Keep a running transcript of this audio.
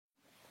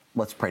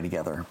Let's pray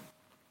together.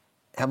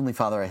 Heavenly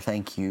Father, I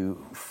thank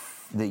you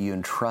that you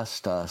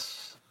entrust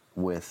us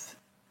with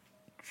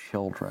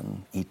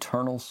children,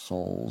 eternal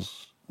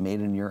souls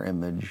made in your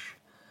image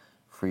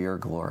for your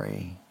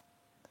glory.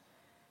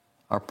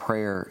 Our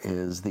prayer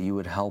is that you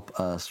would help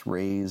us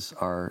raise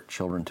our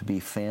children to be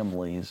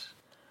families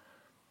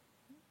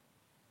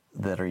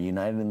that are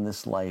united in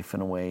this life in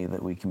a way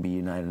that we can be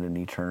united in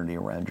eternity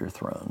around your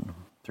throne.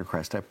 Through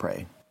Christ I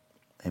pray.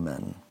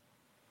 Amen.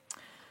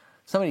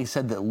 Somebody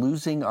said that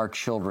losing our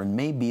children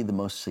may be the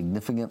most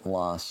significant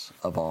loss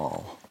of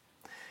all.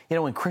 You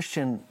know, when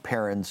Christian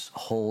parents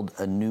hold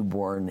a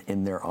newborn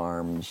in their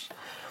arms,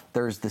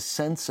 there's the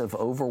sense of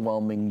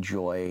overwhelming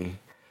joy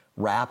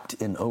wrapped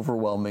in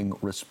overwhelming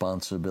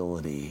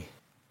responsibility.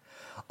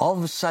 All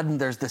of a sudden,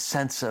 there's the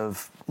sense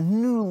of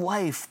new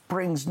life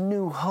brings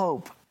new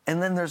hope.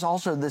 And then there's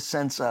also this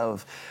sense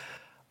of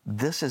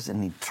this is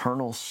an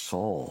eternal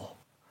soul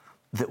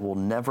that will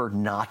never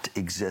not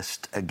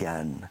exist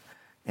again.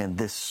 And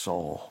this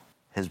soul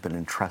has been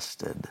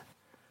entrusted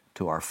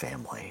to our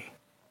family.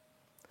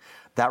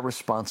 That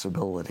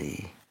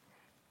responsibility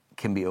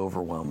can be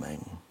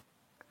overwhelming.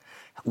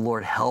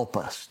 Lord, help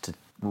us to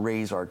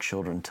raise our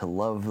children to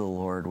love the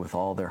Lord with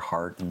all their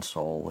heart and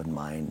soul and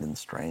mind and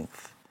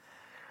strength.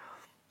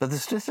 But the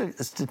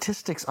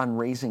statistics on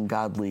raising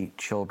godly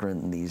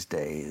children these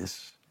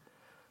days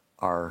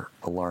are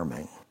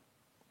alarming.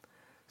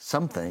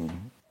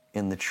 Something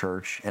in the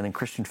church and in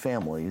Christian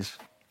families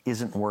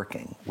isn't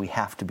working. We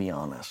have to be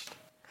honest.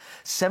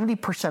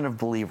 70% of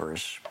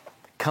believers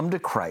come to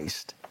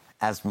Christ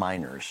as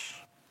minors.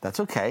 That's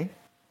okay.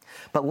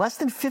 But less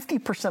than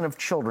 50% of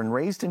children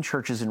raised in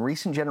churches in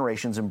recent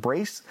generations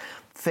embrace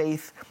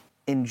faith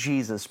in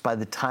Jesus by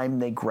the time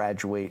they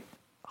graduate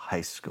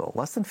high school.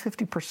 Less than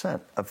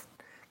 50% of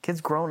kids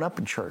growing up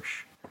in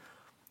church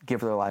give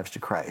their lives to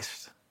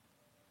Christ.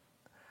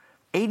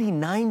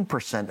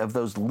 89% of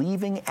those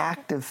leaving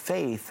active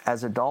faith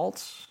as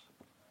adults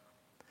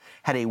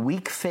had a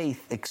weak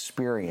faith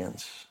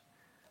experience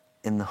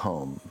in the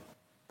home,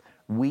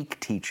 weak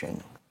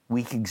teaching,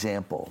 weak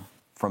example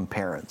from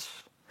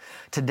parents.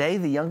 Today,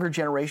 the younger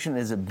generation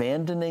is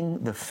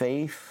abandoning the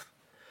faith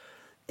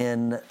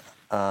in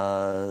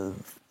a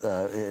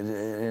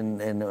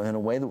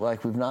way that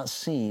like we've not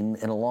seen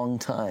in a long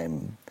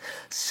time.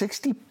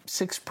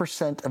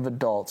 66% of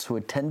adults who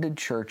attended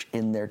church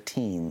in their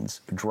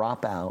teens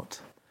drop out,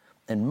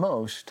 and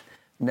most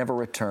never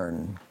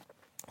return.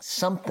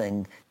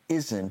 Something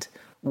isn't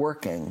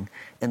working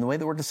in the way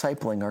that we're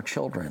discipling our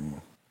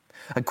children.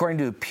 According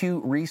to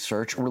Pew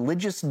Research,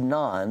 religious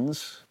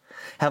nones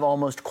have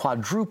almost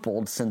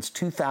quadrupled since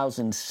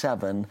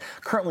 2007.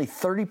 Currently,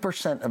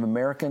 30% of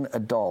American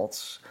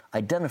adults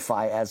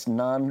identify as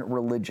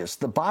non-religious.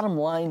 The bottom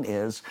line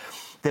is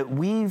that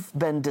we've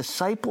been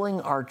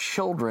discipling our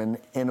children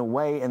in a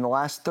way in the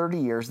last 30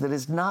 years that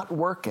is not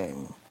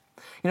working.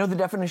 You know, the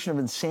definition of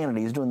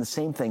insanity is doing the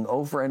same thing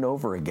over and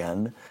over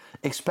again,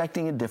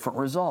 expecting a different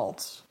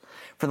results.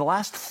 For the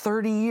last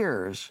 30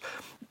 years,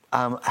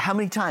 how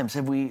many times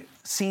have we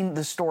seen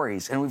the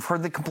stories and we've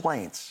heard the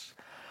complaints?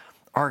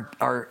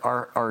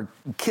 Our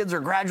kids are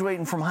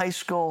graduating from high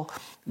school,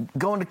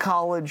 going to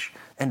college,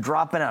 and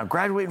dropping out.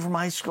 Graduating from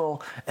high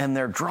school, and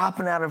they're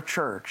dropping out of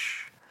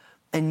church.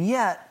 And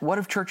yet, what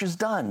have churches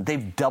done?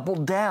 They've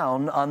doubled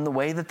down on the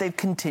way that they've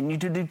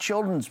continued to do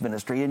children's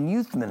ministry and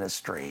youth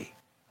ministry.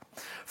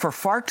 For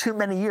far too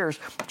many years,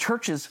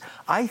 churches,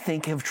 I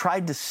think, have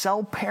tried to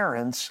sell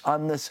parents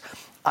on this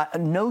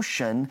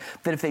notion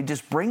that if they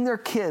just bring their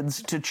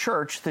kids to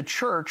church, the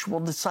church will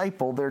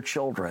disciple their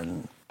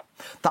children.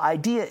 The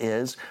idea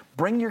is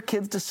bring your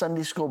kids to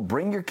Sunday school,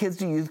 bring your kids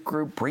to youth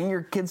group, bring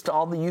your kids to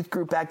all the youth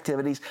group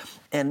activities,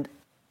 and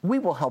we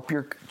will help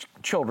your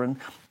children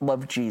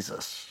love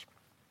Jesus.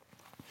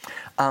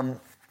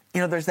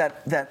 There's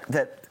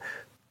that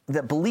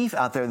belief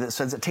out there that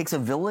says it takes a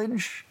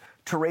village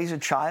to raise a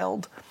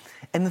child.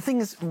 And the thing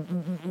is,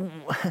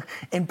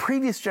 in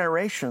previous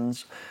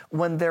generations,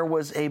 when there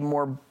was a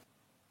more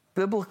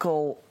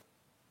biblical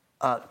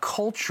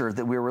culture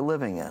that we were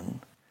living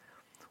in,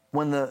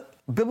 when the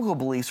biblical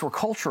beliefs were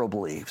cultural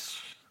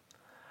beliefs,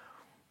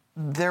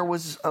 there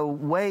was a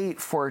way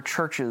for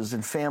churches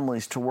and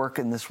families to work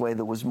in this way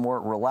that was more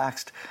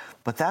relaxed,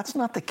 but that's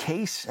not the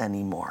case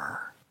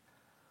anymore.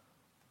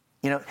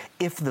 You know,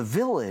 if the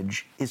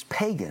village is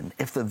pagan,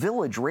 if the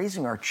village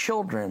raising our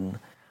children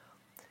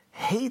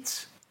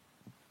hates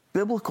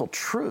biblical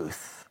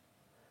truth,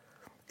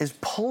 is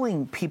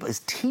pulling people, is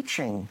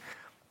teaching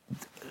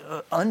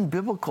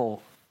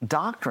unbiblical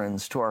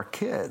doctrines to our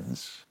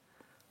kids,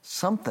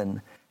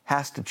 something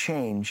has to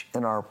change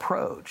in our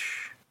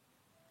approach.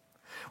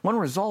 One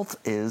result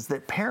is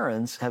that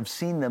parents have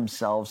seen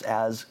themselves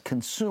as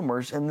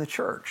consumers in the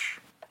church.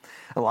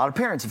 A lot of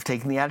parents have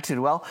taken the attitude,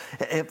 well,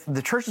 if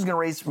the church is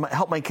going to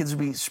help my kids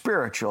be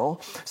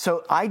spiritual,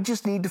 so I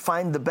just need to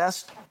find the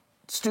best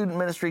student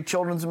ministry,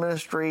 children's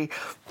ministry,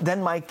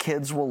 then my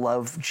kids will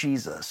love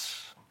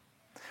Jesus.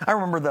 I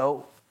remember,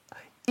 though,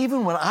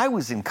 even when I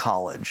was in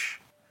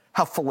college,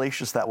 how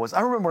fallacious that was.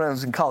 I remember when I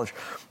was in college,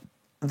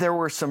 there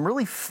were some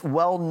really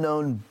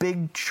well-known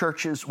big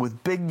churches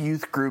with big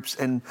youth groups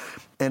and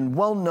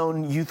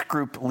well-known youth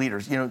group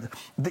leaders,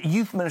 the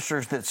youth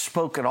ministers that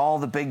spoke at all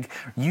the big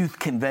youth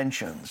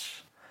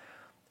conventions.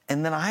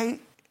 And then I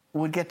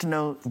would get to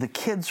know the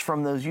kids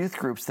from those youth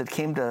groups that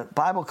came to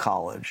Bible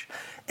college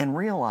and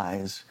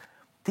realize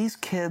these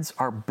kids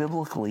are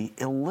biblically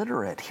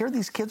illiterate. Here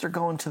these kids are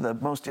going to the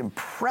most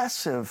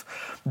impressive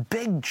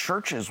big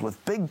churches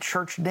with big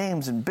church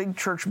names and big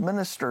church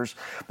ministers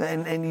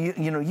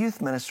and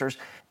youth ministers,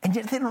 and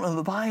yet they don't know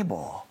the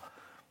Bible.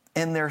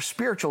 And their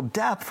spiritual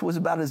depth was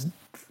about as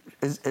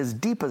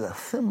deep as a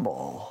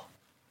thimble.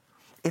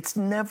 It's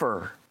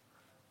never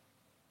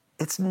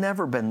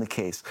been the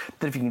case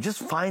that if you can just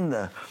find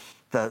the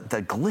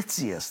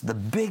glitziest, the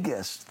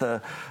biggest,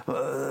 the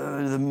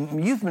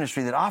youth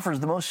ministry that offers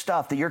the most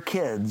stuff, that your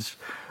kids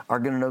are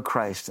going to know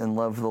Christ and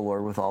love the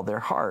Lord with all their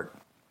heart.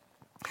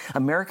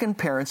 American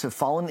parents have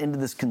fallen into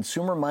this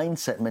consumer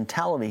mindset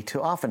mentality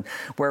too often,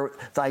 where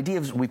the idea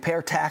is we pay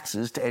our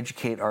taxes to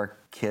educate our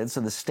kids,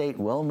 so the state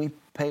will, and we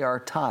pay our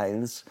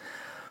tithes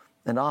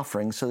and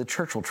offerings so the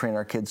church will train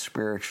our kids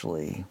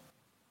spiritually.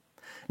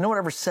 No one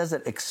ever says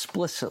it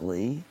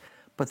explicitly,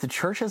 but the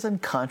church has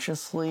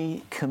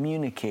unconsciously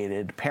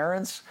communicated,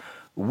 parents,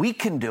 we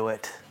can do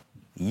it,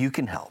 you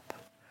can help.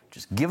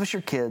 Just give us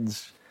your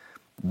kids,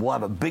 we'll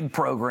have a big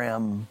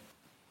program,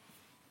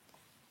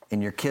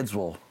 and your kids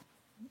will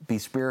be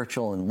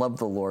spiritual and love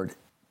the Lord,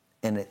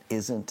 and it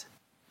isn't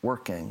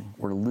working.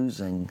 We're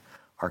losing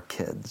our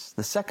kids.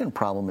 The second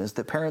problem is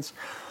that parents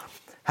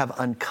have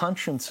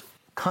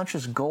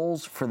conscious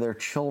goals for their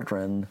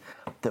children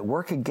that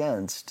work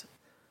against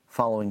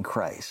following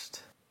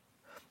Christ.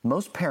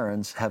 Most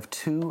parents have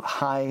two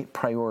high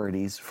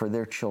priorities for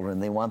their children.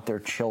 They want their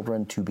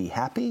children to be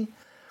happy,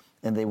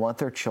 and they want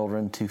their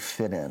children to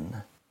fit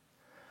in.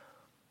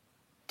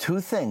 Two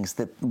things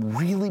that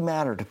really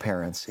matter to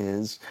parents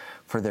is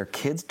for their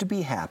kids to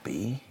be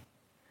happy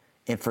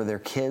and for their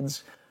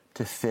kids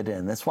to fit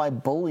in. That's why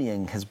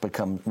bullying has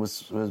become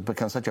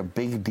such a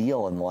big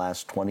deal in the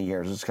last 20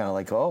 years. It's kind of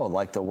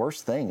like, the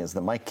worst thing is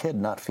that my kid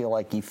not feel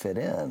like he fit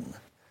in.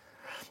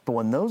 But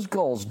when those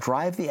goals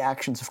drive the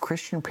actions of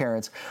Christian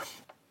parents,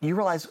 you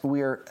realize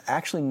we are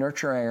actually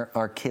nurturing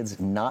our kids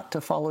not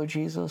to follow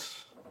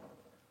Jesus.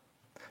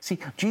 See,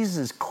 Jesus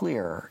is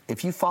clear.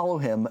 If you follow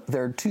him,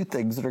 there are two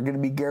things that are going to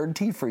be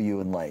guaranteed for you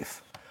in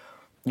life.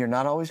 You're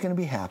not always going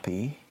to be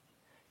happy,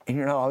 and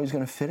you're not always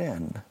going to fit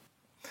in.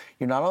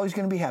 You're not always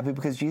going to be happy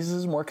because Jesus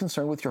is more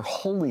concerned with your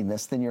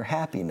holiness than your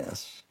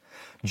happiness.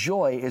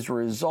 Joy is a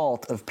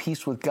result of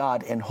peace with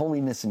God and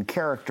holiness in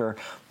character,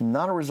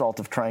 not a result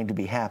of trying to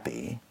be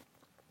happy.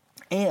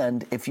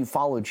 And if you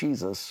follow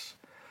Jesus,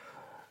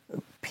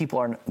 people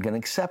aren't going to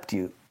accept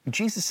you.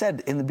 Jesus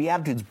said in the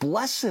Beatitudes,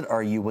 blessed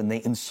are you when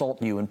they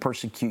insult you and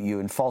persecute you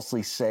and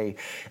falsely say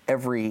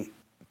every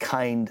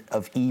kind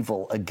of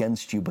evil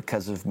against you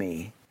because of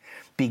me.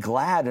 Be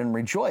glad and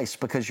rejoice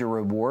because your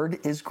reward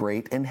is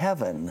great in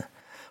heaven.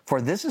 For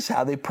this is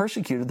how they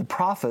persecuted the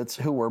prophets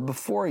who were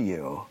before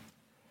you.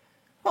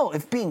 Oh,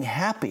 if being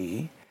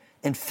happy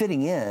and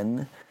fitting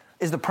in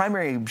is the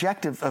primary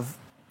objective of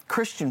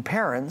Christian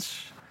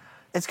parents,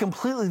 it's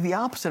completely the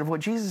opposite of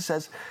what Jesus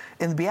says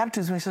in the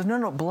Beatitudes when he says,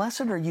 no,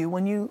 blessed are you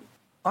when you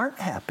aren't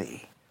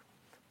happy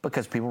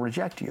because people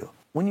reject you,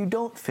 when you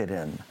don't fit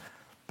in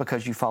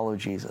because you follow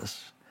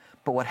Jesus.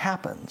 But what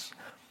happens?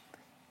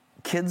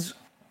 Kids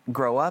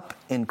grow up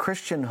in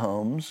Christian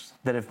homes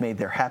that have made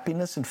their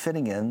happiness and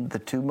fitting in the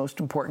two most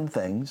important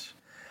things,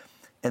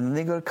 and then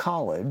they go to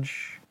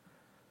college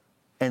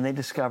and they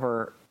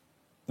discover,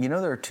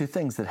 there are two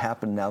things that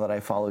happen now that I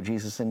follow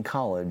Jesus in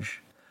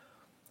college.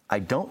 I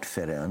don't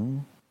fit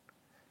in,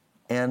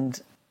 and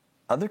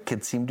other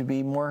kids seem to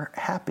be more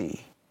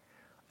happy.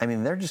 I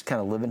mean, they're just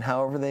kind of living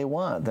however they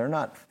want. They're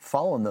not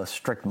following those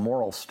strict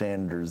moral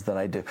standards that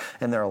I do.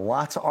 And there are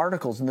lots of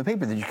articles in the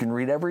paper that you can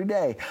read every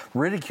day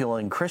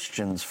ridiculing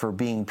Christians for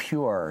being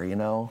pure,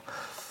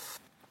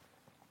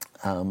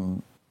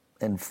 And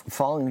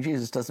following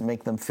Jesus doesn't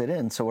make them fit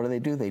in. So what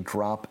do? They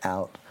drop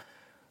out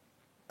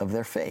of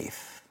their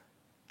faith.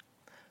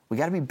 We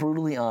got to be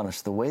brutally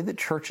honest. The way that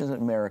churches in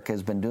America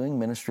has been doing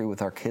ministry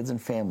with our kids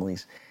and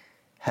families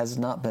has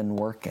not been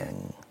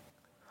working.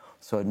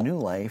 So at New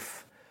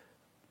Life,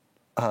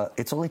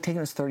 it's only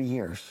taken us 30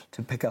 years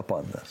to pick up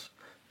on this.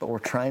 But we're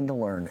trying to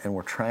learn, and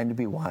we're trying to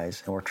be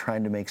wise, and we're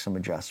trying to make some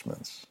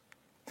adjustments.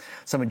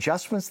 Some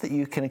adjustments that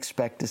you can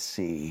expect to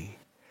see.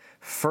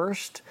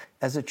 First,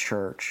 as a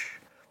church,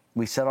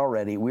 we said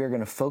already, we are going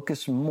to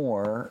focus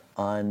more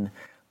on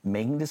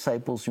making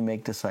disciples who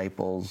make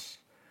disciples.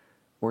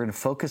 We're going to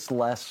focus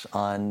less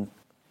on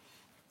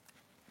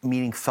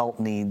meeting felt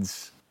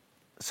needs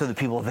so that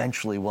people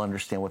eventually will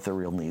understand what their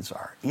real needs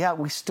are. Yeah,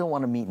 we still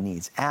want to meet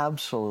needs.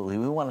 Absolutely.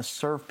 We want to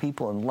serve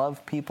people and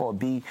love people and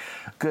be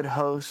good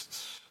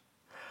hosts.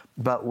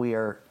 But we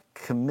are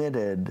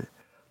committed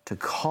to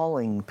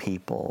calling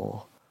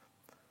people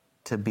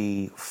to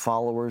be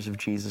followers of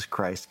Jesus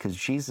Christ, because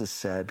Jesus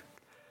said,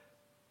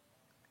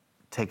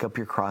 take up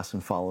your cross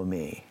and follow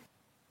me.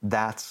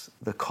 That's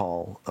the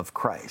call of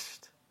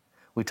Christ.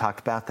 We talked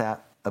about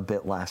that a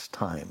bit last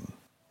time.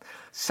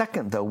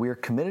 Second, though, we are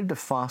committed to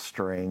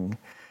fostering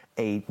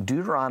a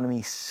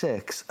Deuteronomy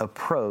 6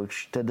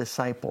 approach to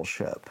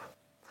discipleship,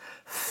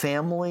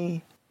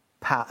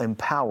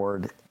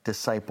 family-empowered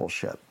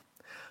discipleship.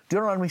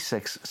 Deuteronomy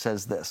 6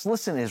 says this,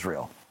 "Listen,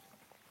 Israel,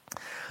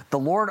 the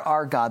Lord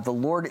our God, the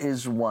Lord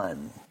is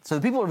one." So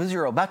the people of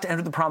Israel are about to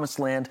enter the promised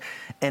land,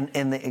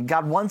 and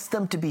God wants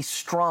them to be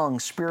strong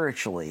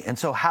spiritually. And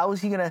so how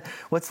is he going to,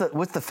 what's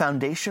the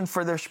foundation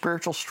for their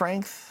spiritual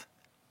strength?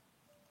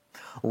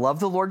 Love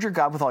the Lord your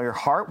God with all your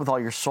heart, with all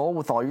your soul,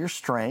 with all your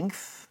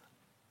strength.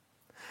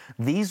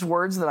 These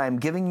words that I am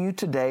giving you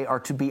today are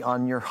to be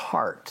on your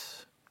heart.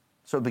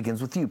 So it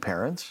begins with you,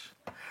 parents.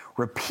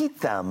 Repeat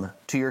them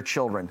to your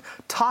children.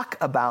 Talk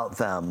about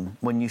them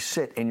when you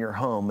sit in your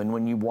home and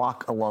when you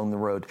walk along the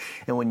road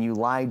and when you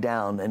lie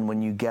down and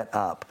when you get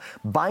up.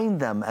 Bind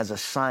them as a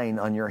sign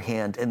on your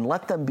hand and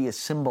let them be a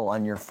symbol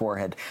on your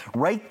forehead.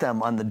 Write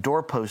them on the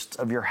doorposts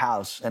of your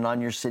house and on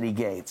your city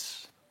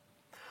gates.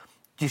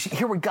 Do you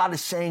hear what God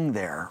is saying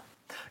there?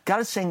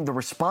 God is saying the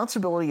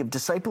responsibility of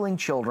discipling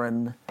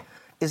children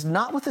is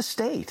not with the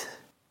state,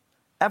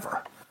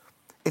 ever.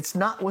 It's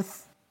not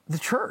with the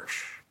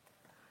church.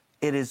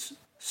 It is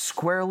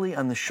squarely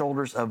on the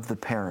shoulders of the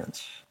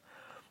parents.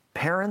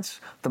 Parents,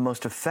 the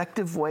most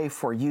effective way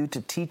for you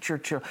to teach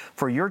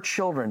for your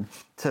children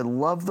to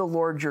love the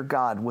Lord your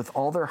God with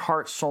all their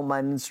heart, soul,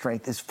 mind, and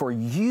strength is for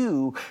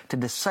you to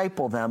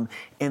disciple them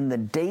in the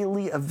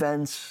daily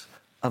events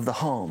of the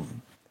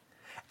home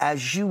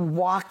as you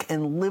walk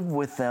and live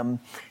with them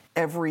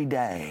every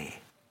day.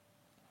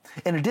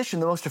 In addition,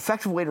 the most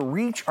effective way to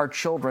reach our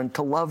children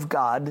to love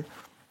God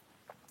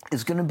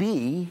is going to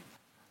be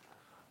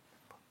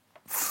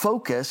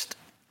focused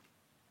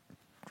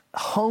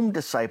home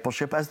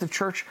discipleship, as the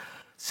church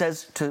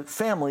says to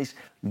families,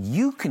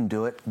 you can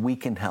do it, we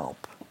can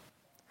help.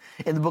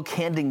 In the book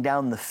Handing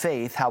Down the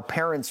Faith, How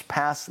Parents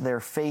Pass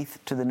Their Faith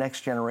to the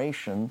Next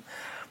Generation,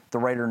 the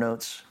writer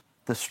notes,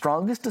 the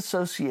strongest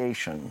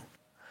association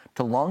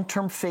to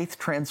long-term faith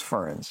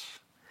transference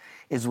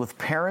is with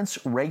parents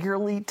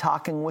regularly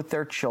talking with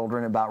their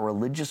children about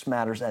religious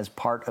matters as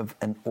part of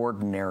an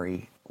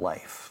ordinary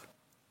life.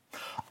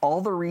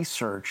 All the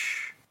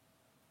research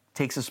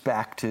takes us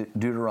back to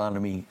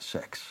Deuteronomy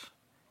 6.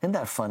 Isn't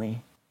that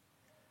funny?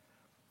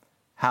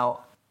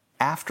 How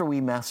after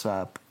we mess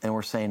up and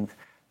we're saying,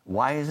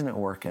 why isn't it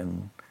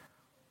working?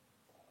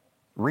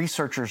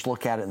 Researchers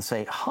look at it and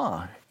say,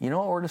 you know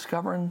what we're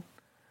discovering?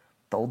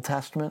 The Old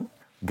Testament,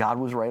 God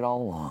was right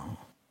all along.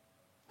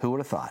 Who would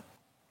have thought?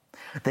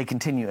 They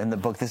continue in the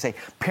book. They say,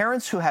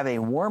 parents who have a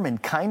warm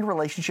and kind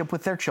relationship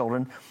with their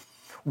children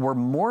were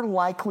more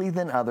likely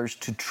than others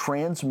to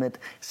transmit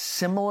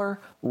similar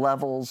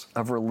levels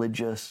of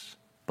religious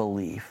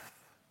belief.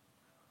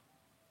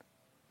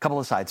 A couple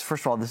of sides.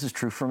 First of all, this is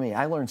true for me.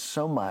 I learned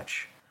so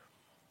much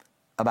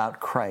about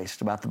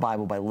Christ, about the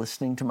Bible, by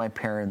listening to my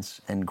parents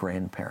and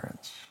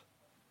grandparents,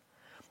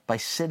 by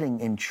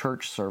sitting in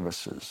church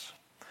services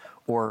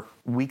or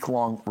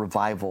week-long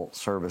revival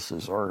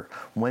services or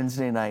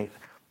Wednesday night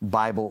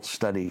Bible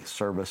study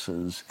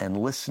services and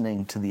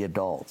listening to the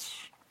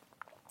adults.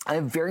 I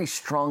have very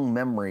strong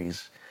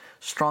memories,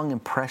 strong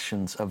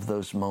impressions of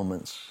those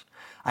moments.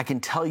 I can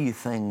tell you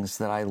things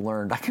that I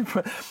learned.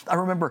 I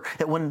remember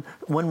at one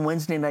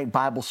Wednesday night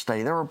Bible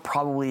study, there were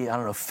probably,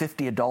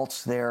 50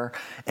 adults there,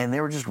 and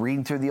they were just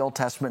reading through the Old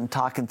Testament and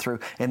talking through,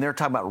 and they were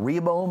talking about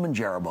Rehoboam and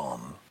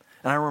Jeroboam.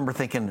 And I remember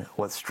thinking,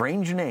 what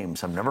strange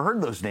names. I've never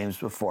heard those names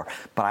before.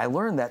 But I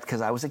learned that because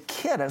I was a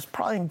kid. I was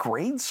probably in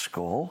grade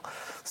school,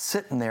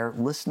 sitting there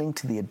listening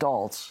to the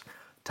adults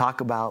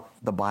talk about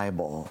the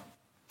Bible.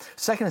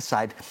 Second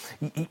aside,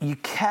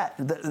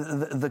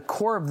 the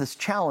core of this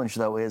challenge,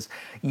 though, is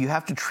you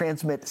have to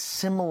transmit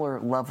similar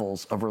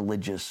levels of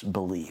religious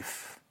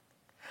belief.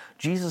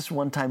 Jesus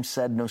one time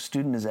said, no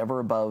student is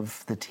ever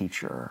above the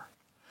teacher.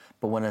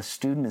 But when a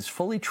student is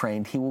fully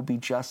trained, he will be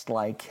just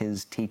like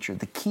his teacher.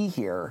 The key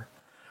here,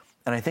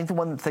 and I think the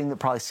one thing that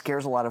probably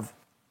scares a lot of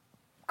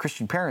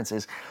Christian parents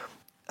is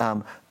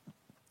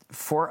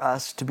for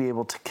us to be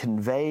able to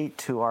convey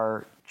to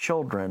our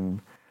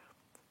children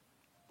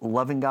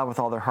loving God with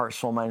all their heart,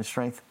 soul, mind, and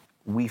strength,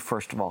 we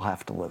first of all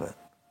have to live it.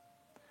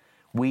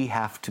 We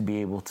have to be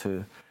able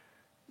to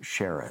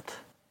share it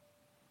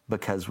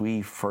because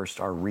we first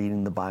are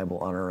reading the Bible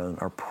on our own,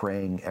 are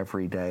praying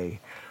every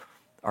day,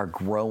 are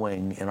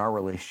growing in our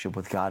relationship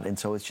with God. And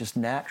so it's just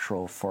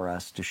natural for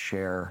us to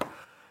share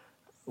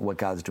what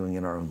God's doing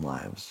in our own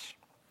lives.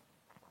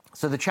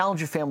 So the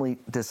challenge of family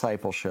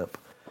discipleship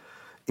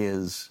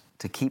is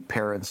to keep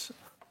parents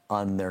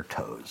on their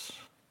toes.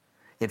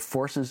 It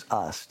forces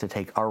us to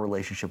take our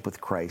relationship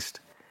with Christ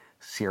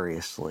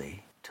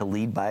seriously, to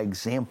lead by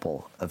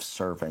example of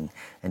serving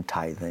and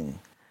tithing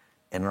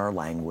in our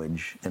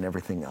language and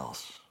everything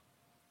else.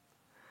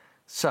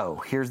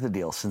 So here's the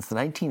deal. Since the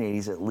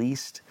 1980s, at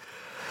least,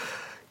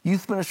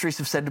 youth ministries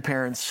have said to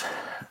parents,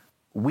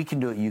 we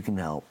can do it, you can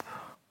help.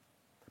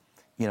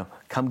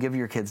 Come give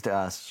your kids to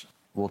us.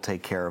 We'll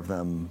take care of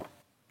them.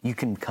 You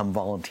can come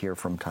volunteer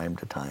from time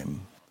to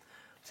time.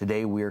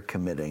 Today we're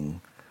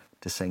committing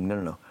to saying,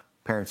 no.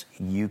 Parents,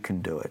 you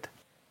can do it.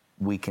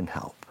 We can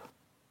help.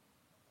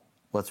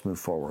 Let's move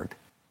forward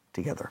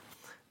together.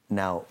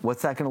 Now,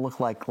 what's that going to look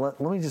like? Let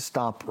me just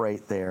stop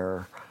right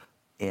there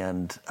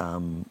and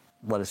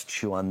let us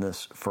chew on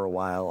this for a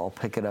while. I'll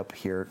pick it up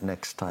here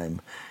next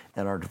time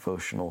in our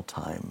devotional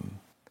time.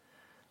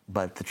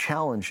 But the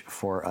challenge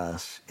for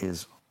us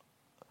is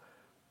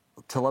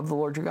to love the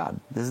Lord your God.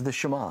 This is the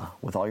Shema.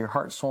 With all your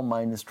heart, soul,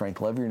 mind, and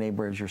strength, love your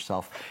neighbor as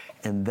yourself.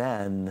 And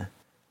then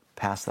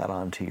pass that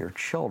on to your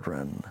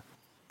children.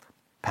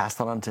 Pass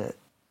that on to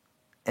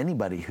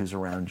anybody who's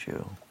around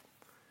you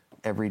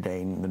every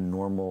day in the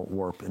normal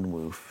warp and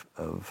woof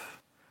of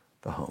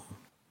the home.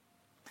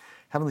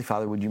 Heavenly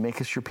Father, would you make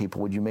us your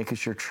people? Would you make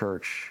us your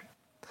church?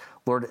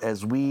 Lord,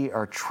 as we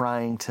are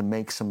trying to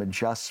make some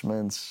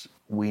adjustments,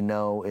 we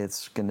know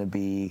it's going to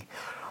be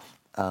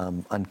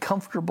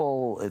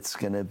uncomfortable. It's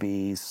going to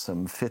be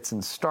some fits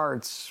and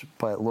starts.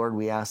 But Lord,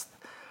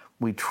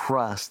 we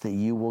trust that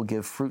you will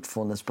give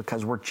fruitfulness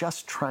because we're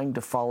just trying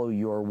to follow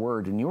your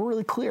word. And you were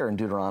really clear in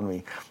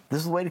Deuteronomy. This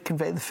is the way to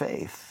convey the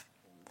faith.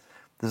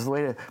 This is the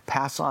way to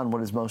pass on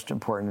what is most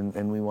important,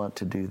 and we want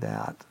to do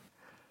that.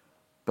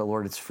 But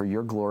Lord, it's for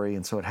your glory,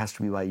 and so it has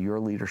to be by your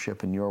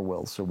leadership and your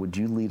will. So would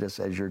you lead us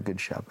as your good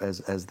shepherd,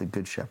 as the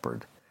good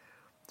shepherd?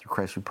 Through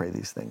Christ we pray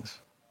these things.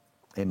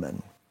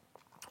 Amen.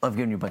 I've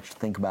given you a bunch to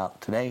think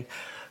about today.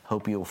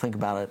 Hope you will think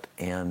about it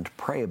and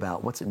pray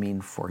about what's it mean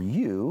for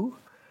you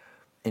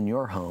in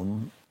your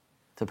home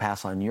to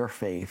pass on your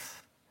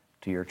faith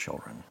to your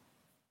children.